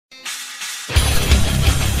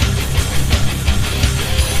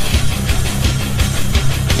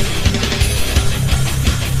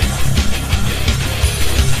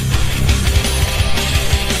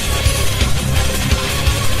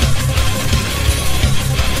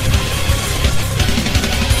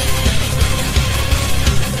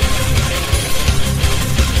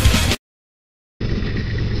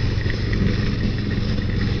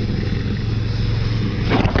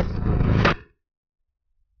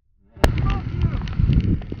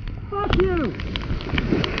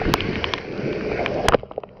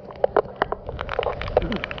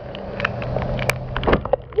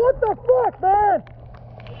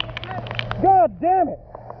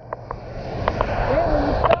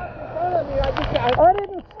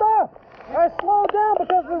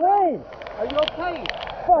mean? Are you okay?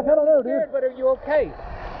 Fuck, I don't know, dude. But are you okay?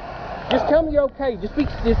 Just tell me you're okay. Just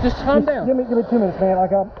calm down. Give me 2 minutes, man. I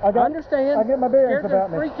understand. I get my bearings Scared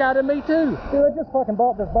about the me. freak out of me too. Dude, I just fucking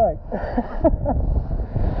bought this bike.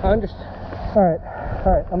 I understand. All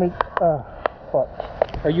right. I mean, fuck.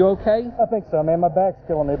 Are you okay? I think so, man. My back's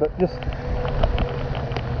killing me, but just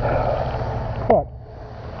fuck.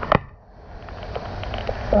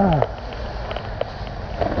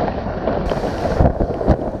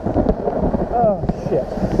 Oh shit.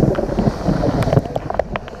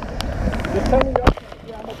 Just tell me you're okay.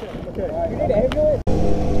 Yeah, I'm okay. I'm okay. Right. You need an ambulance?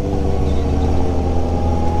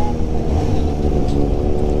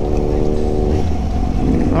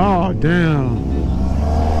 Oh, damn.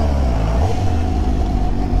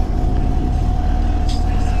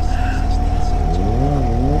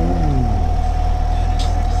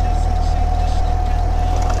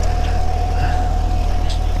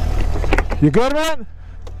 You good, man?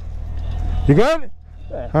 You good?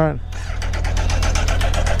 Yeah. All right.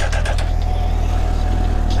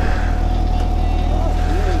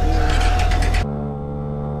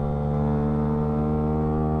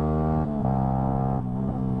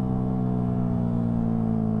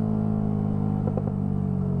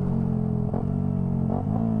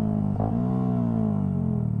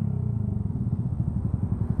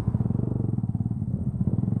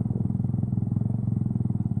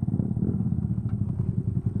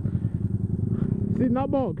 See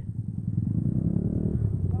that bog?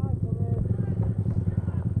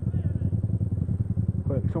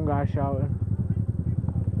 Quick, some guy shouting.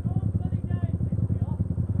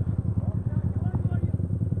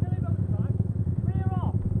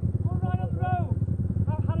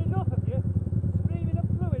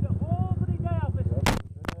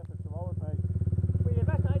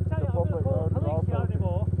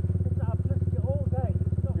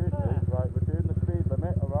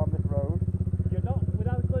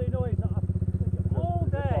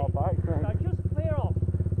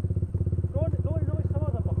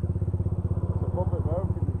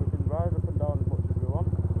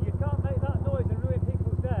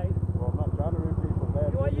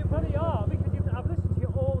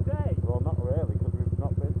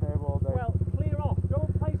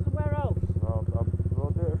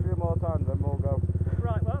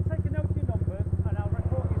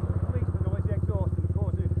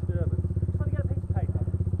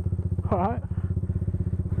 Alright.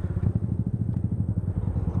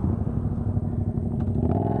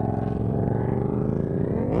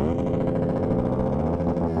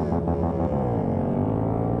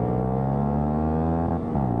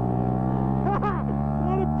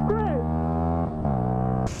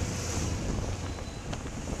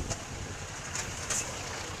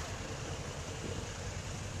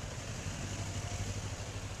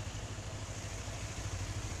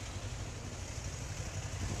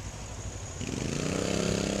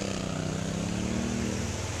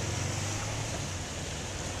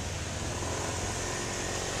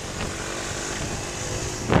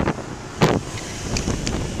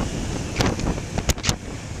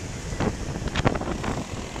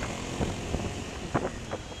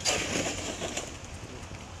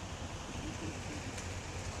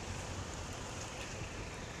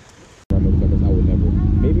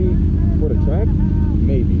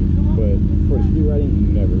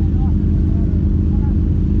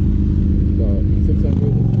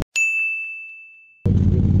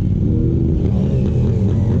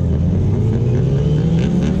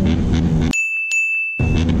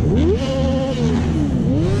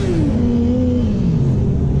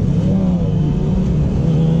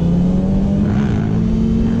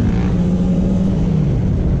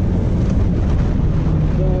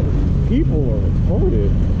 People are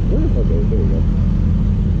retarded. Where the fuck are they? There we go.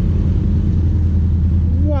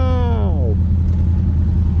 Wow!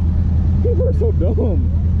 People are so dumb.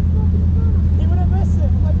 He would have missed it.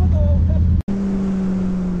 I'm like, what the?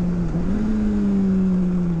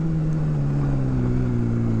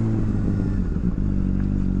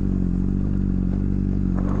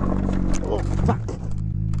 Oh, fuck.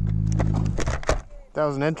 That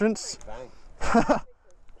was an entrance?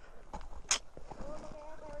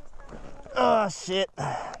 Oh shit.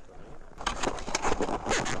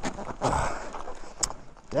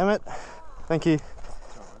 Damn it. Thank you.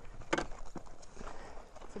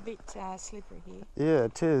 It's a bit slippery here. Yeah,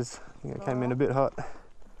 it is. I think it came in a bit hot.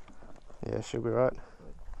 Yeah, she'll be right.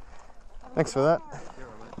 Thanks for that.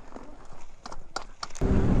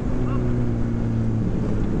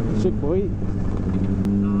 Shit, boy.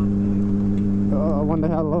 Oh, I wonder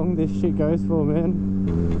how long this shit goes for, man.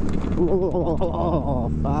 Oh,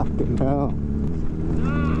 fucking hell.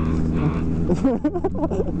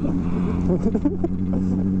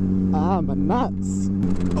 Ah, my nuts.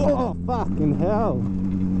 Oh, fucking hell.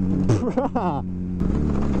 Bruh.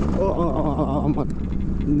 Oh, my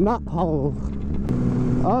nut hole.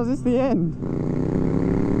 Oh, is this the end?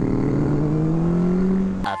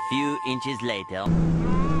 A few inches later.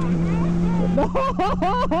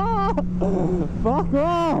 Fuck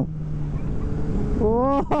off!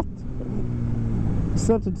 What?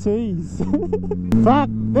 Such a tease. Fuck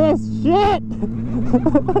this shit!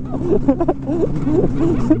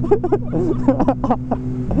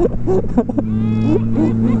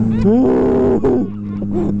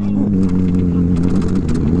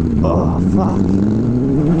 Oh fuck.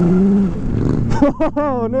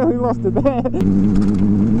 Oh, nearly lost it there.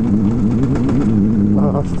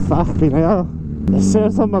 Oh fucking hell. As soon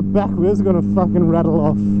as on my back wheel's gonna fucking rattle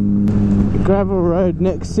off. Gravel road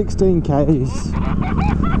next 16 k's.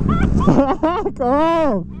 Fuck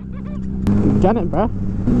off! Gun it, bro.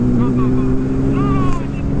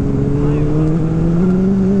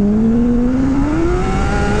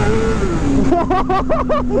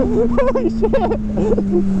 Holy shit!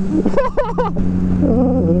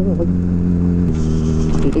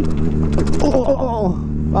 Oh,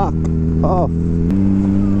 fuck off.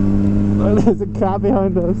 Oh, there's a car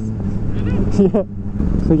behind us. Yeah.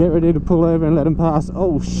 So get ready to pull over and let him pass.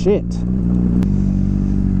 Oh shit.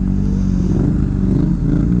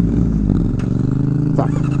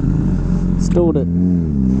 Fuck. Stalled it.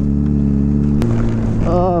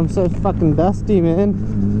 Oh, I'm so fucking dusty, man.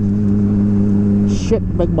 Shit,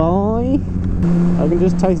 big boy. I can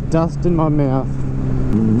just taste dust in my mouth.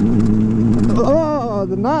 Oh,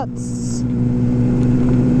 the nuts.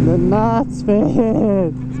 The nuts,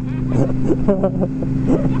 man.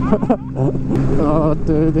 Oh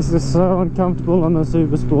dude, this is so uncomfortable on the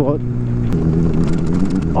Super Sport.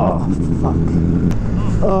 Oh fuck.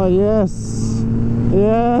 Oh yes.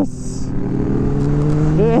 Yes.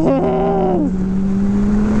 Yes.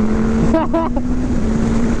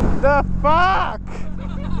 The fuck?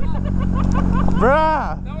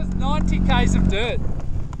 Bruh. That was 90 k's of dirt.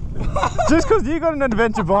 Just because you got an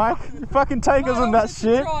adventure bike, you fucking take us on that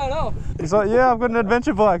shit. Try it off. He's like, yeah, I've got an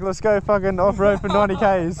adventure bike, let's go fucking off-road for 90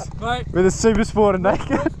 k's. Mate, with a Super Sport and naked.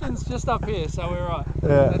 Clifton's just up here, so we're right.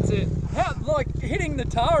 Yeah. That's it. How, like, hitting the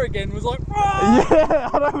tar again was like, yeah,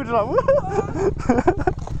 I know, we're just like,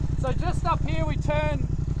 so just up here we turn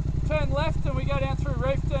left and we go down through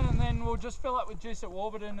Reefton, and then we'll just fill up with juice at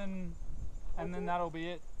Warburton, and then that'll be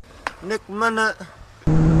it. Nick minute.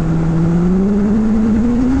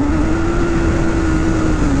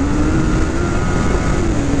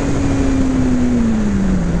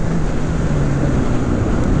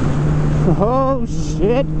 Oh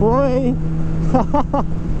shit, boy!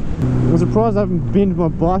 I'm surprised I haven't binned my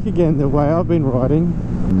bike again the way I've been riding.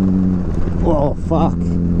 Oh fuck!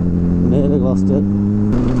 Nearly lost it.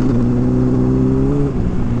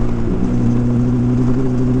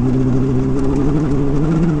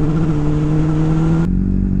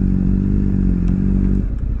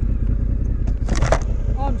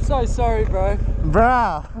 I'm so sorry, bro.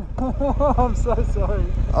 Bruh! I'm so sorry.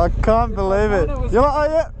 I can't believe it. You're like,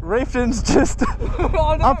 oh yeah, Reefton's just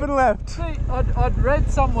up and left. See, I'd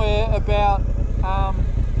read somewhere about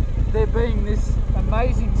there being this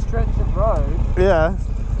amazing stretch of road Yeah.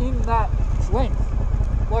 in that length.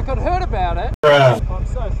 Like, I'd heard about it. I'm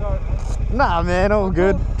so sorry, man. Nah man, all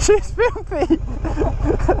good. She's filthy!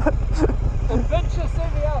 Adventure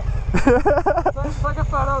CBR. So take a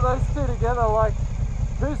photo of those two together, like,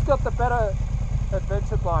 who's got the better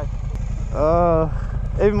adventure bike?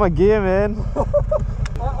 Even my gear, man.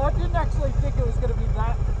 I didn't actually think it was going to be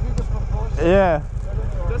that big a proportion. Yeah.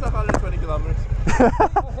 Just have 120 kilometers.